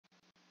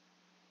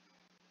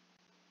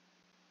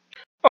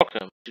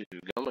Welcome to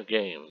Gomer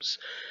Games.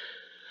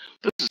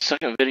 This is the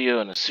second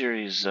video in a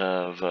series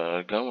of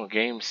Gomer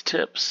Games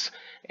tips,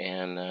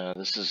 and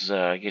this is,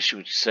 I guess you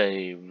would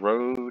say,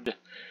 Road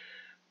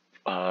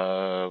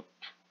Part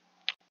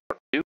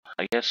 2,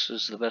 I guess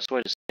is the best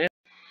way to say it.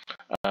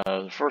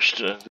 The first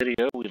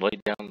video, we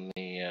laid down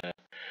the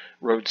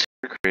roads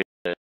here, created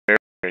a very,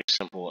 very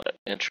simple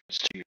entrance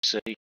to your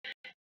city,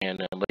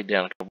 and laid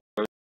down a couple of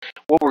roads.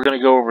 What we're going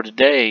to go over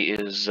today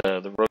is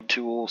the road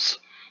tools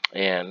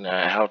and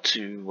how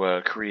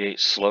to create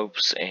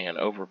slopes and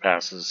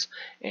overpasses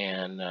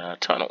and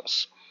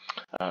tunnels.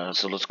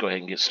 So let's go ahead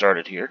and get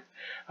started here.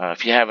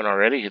 If you haven't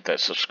already, hit that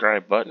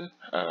subscribe button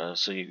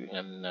so you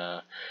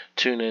can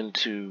tune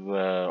into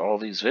all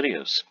these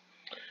videos.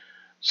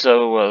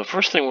 So the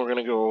first thing we're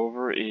going to go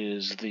over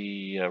is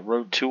the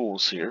road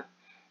tools here.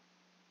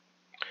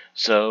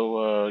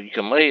 So you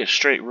can lay a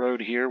straight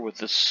road here with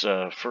this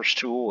first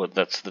tool.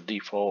 That's the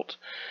default.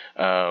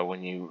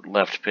 When you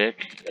left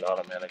pick, it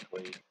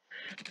automatically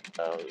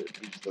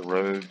leaves the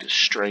road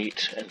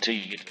straight until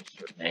you get to a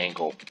certain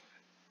angle,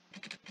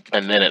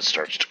 and then it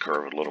starts to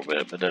curve a little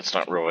bit. But that's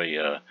not really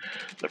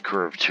the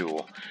curve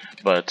tool.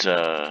 But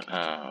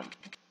the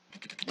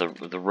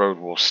road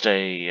will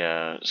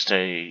stay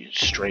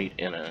straight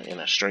in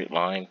a straight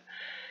line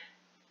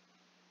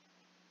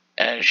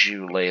as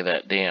you lay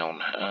that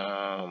down.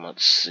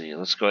 Let's see,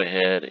 let's go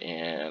ahead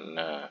and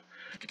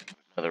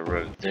another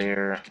road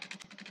there,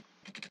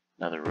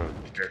 another road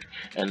there,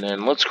 and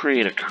then let's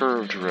create a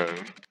curved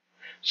road.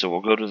 So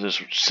we'll go to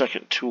this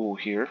second tool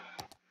here,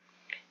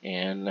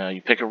 and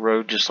you pick a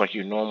road just like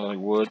you normally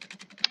would,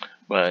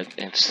 but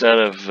instead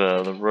of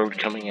the road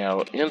coming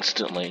out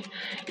instantly,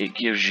 it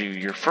gives you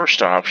your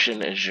first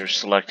option as you're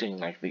selecting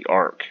like the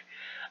arc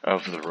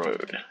of the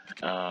road.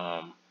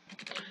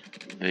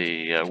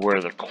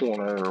 Where the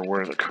corner or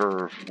where the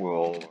curve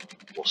will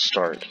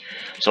start.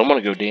 So I'm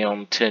going to go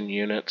down 10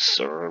 units,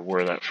 or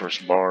where that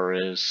first bar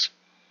is,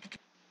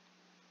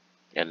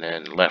 and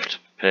then left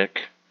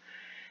pick,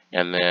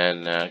 and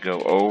then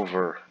go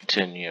over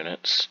 10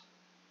 units,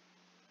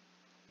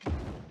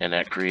 and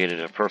that created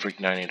a perfect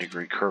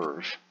 90-degree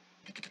curve.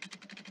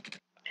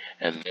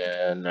 And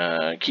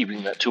then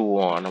keeping that tool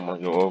on, I'm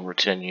going to go over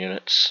 10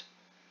 units,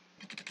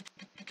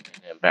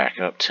 and then back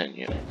up 10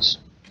 units.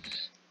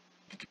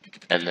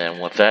 And then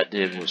what that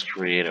did was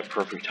create a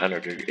perfect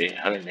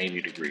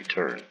 180-degree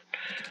turn.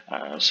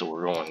 So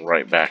we're going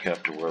right back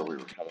up to where we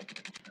were coming.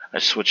 I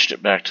switched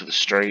it back to the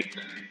straight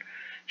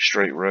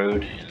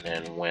road, and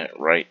then went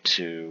right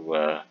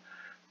to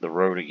the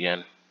road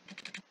again,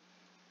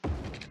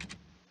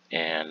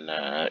 and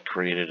it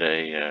created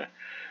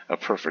a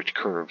perfect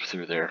curve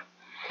through there.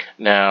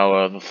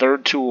 Now the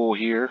third tool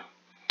here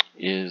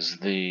is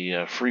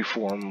the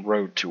freeform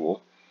road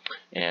tool,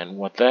 and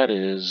what that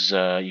is,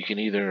 you can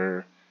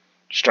either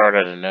start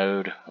at a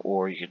node,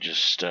 or you could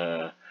just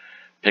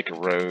pick a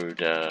road,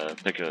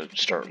 pick a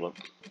start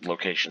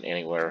location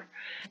anywhere,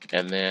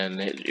 and then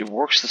it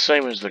works the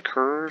same as the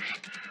curve.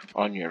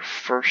 On your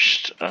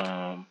first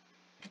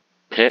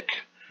pick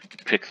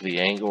the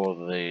angle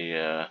of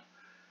the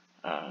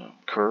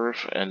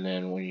curve, and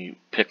then when you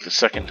pick the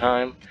second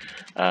time,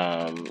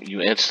 you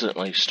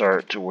instantly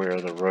start to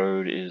where the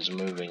road is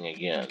moving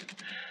again,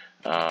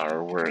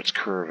 or where it's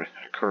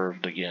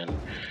curved again.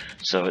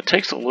 So it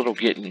takes a little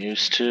getting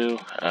used to.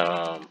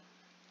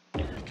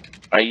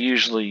 I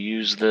usually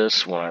use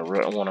this when I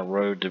want a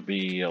road to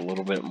be a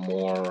little bit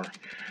more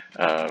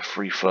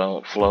free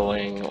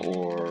flowing,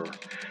 or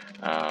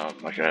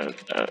like a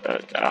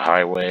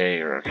highway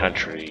or a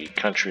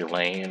country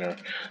lane or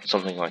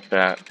something like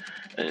that.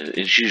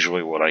 It's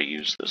usually what I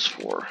use this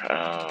for.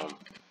 I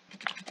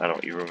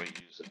don't really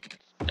use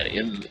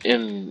it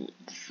in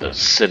the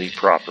city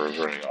proper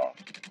very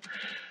often.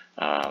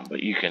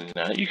 But you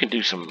can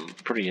do some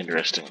pretty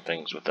interesting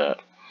things with that.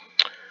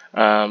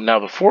 Now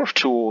the fourth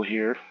tool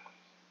here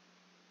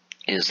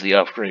is the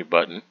upgrade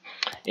button,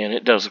 and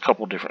it does a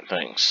couple different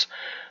things.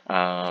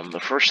 The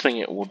first thing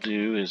it will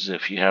do is,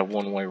 if you have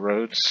one-way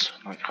roads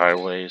like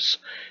highways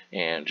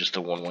and just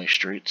the one-way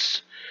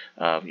streets,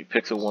 you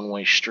pick the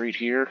one-way street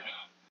here.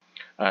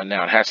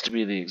 Now it has to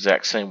be the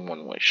exact same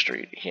one-way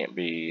street. It can't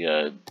be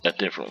a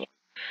different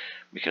one,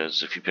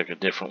 because if you pick a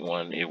different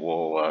one, it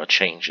will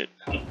change it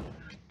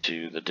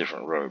to the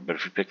different road. But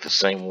if you pick the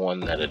same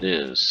one that it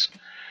is,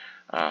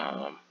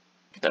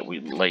 that we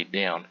laid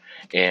down,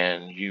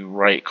 and you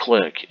right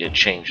click, it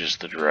changes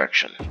the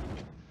direction.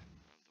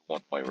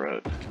 One-way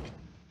road.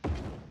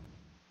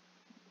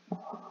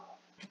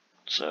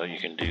 So you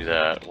can do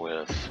that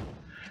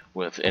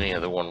with any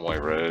of the one-way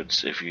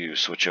roads. If you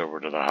switch over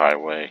to the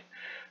highway,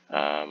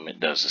 it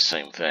does the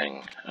same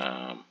thing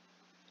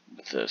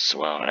with this.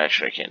 Well,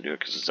 actually I can't do it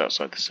because it's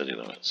outside the city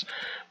limits,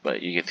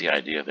 but you get the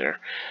idea there.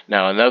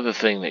 Now another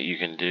thing that you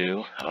can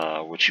do,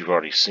 which you've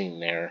already seen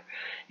there,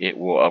 it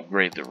will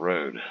upgrade the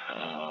road.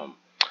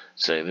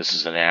 Say this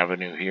is an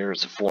avenue here.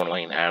 It's a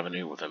 4-lane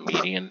avenue with a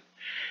median,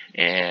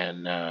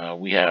 and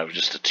we have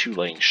just a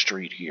 2-lane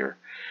street here.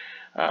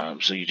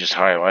 So you just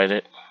highlight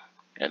it,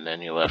 and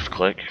then you left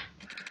click,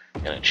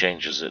 and it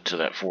changes it to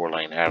that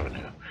 4-lane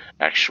avenue.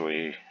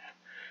 Actually,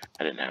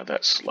 I didn't have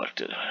that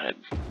selected. I had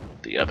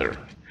the other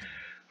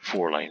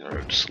 4-lane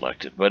road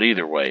selected, but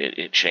either way,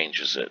 it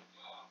changes it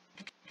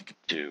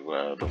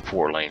to the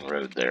 4-lane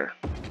road there.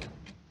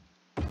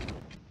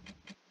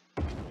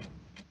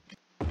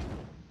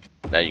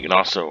 Now you can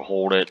also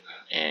hold it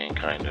and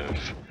kind of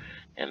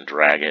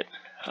drag it,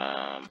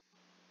 and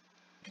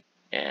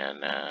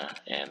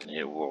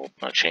it will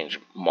change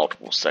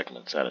multiple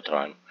segments at a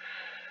time.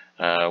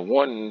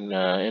 One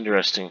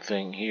interesting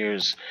thing here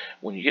is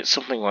when you get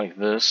something like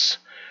this,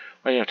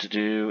 all you have to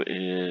do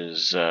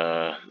is,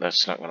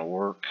 that's not going to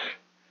work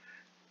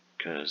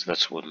because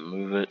that's what would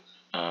move it.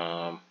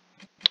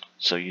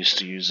 So used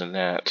to using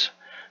that.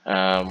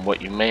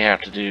 What you may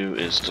have to do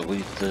is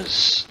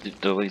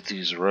delete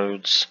these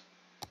roads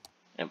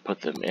and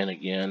put them in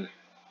again.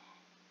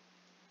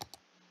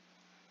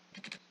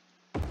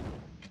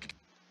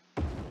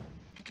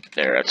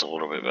 There, that's a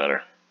little bit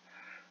better.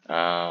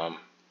 So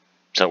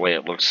that way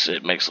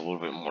it makes a little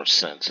bit more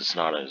sense. It's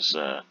not as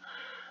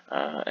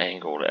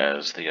angled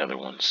as the other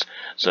ones.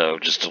 So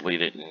just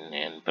delete it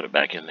and put it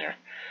back in there.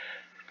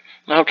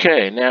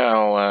 Okay,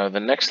 now the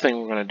next thing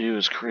we're going to do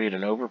is create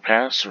an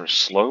overpass or a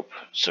slope.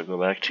 So go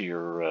back to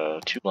your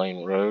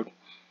 2-lane road,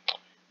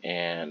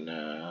 and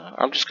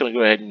I'm just going to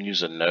go ahead and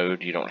use a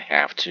node. You don't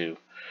have to,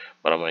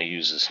 but I'm going to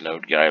use this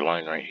node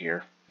guideline right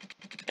here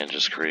and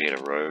just create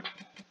a road.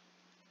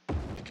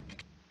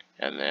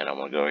 And then I'm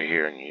going to go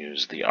here and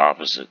use the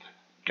opposite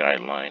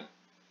guideline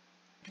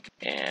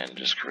and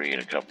just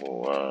create a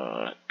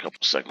couple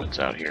segments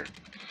out here.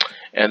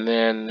 And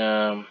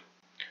then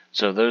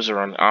so those are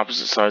on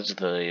opposite sides of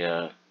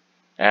the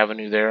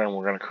avenue there, and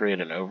we're going to create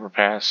an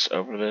overpass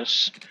over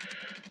this.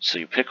 So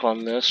you pick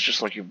on this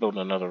just like you're building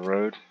another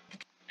road.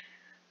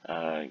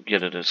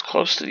 Get it as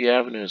close to the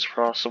avenue as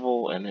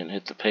possible, and then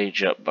hit the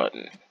page up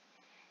button.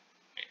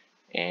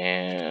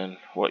 And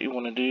what you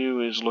want to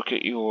do is look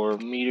at your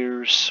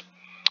meters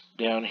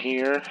down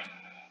here,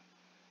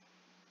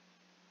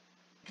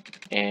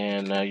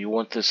 and you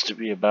want this to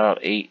be about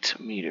 8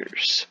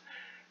 meters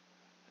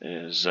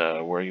is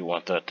where you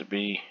want that to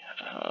be.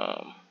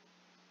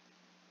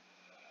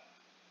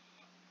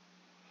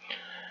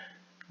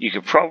 You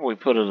could probably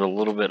put it a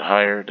little bit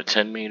higher to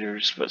 10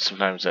 meters, but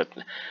sometimes that,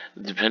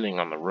 depending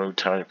on the road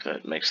type,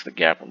 that makes the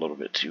gap a little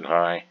bit too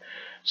high.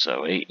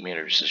 So 8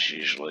 meters is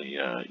usually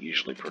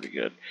pretty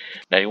good.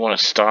 Now you want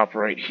to stop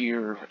right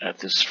here at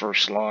this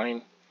first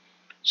line,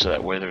 so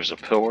that way there's a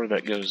pillar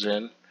that goes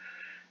in,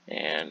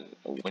 and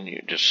when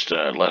you just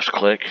left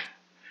click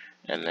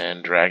and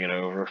then drag it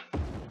over,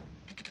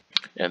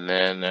 and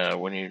then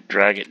when you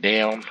drag it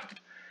down,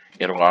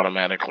 it'll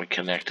automatically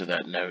connect to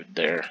that node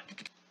there.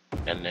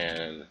 And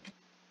then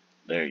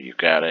there you've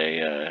got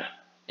a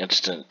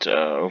instant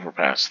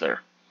overpass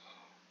there.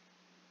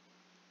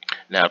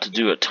 Now to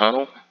do a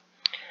tunnel,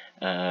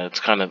 it's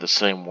kind of the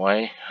same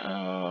way.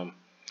 I'm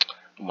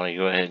going to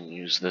go ahead and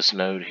use this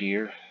node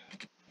here,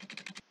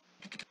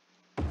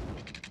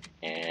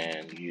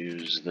 and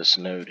use this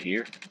node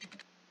here.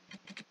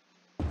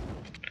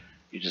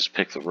 You just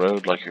pick the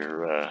road like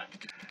you're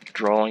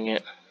drawing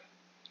it,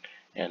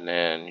 and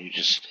then you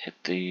just hit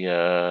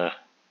the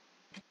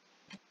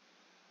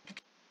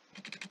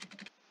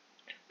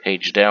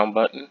page down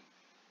button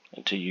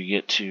until you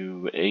get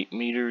to 8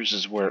 meters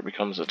is where it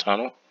becomes a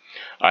tunnel.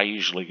 I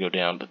usually go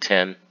down to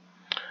 10,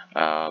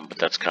 but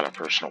that's kind of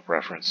personal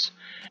preference.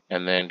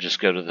 And then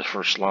just go to the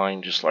first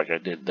line just like I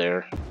did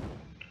there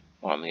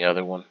on the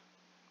other one,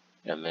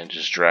 and then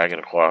just drag it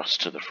across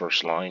to the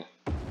first line,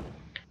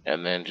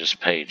 and then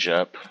just page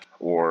up,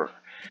 or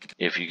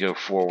if you go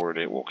forward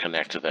it will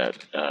connect to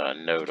that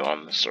node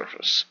on the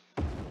surface.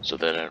 So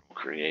then it will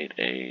create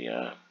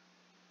a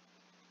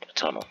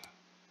tunnel.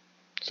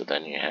 So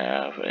then you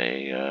have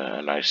a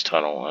nice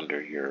tunnel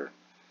under your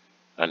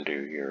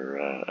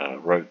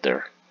road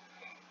there.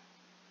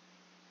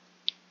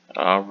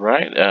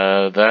 Alright,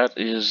 that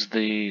is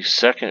the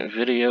second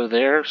video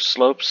there,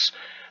 slopes,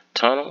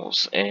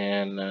 tunnels,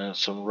 and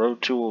some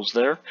road tools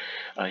there.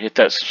 Hit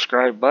that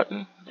subscribe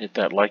button, hit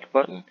that like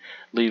button,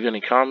 leave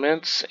any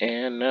comments,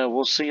 and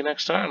we'll see you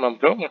next time. I'm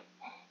Gomer.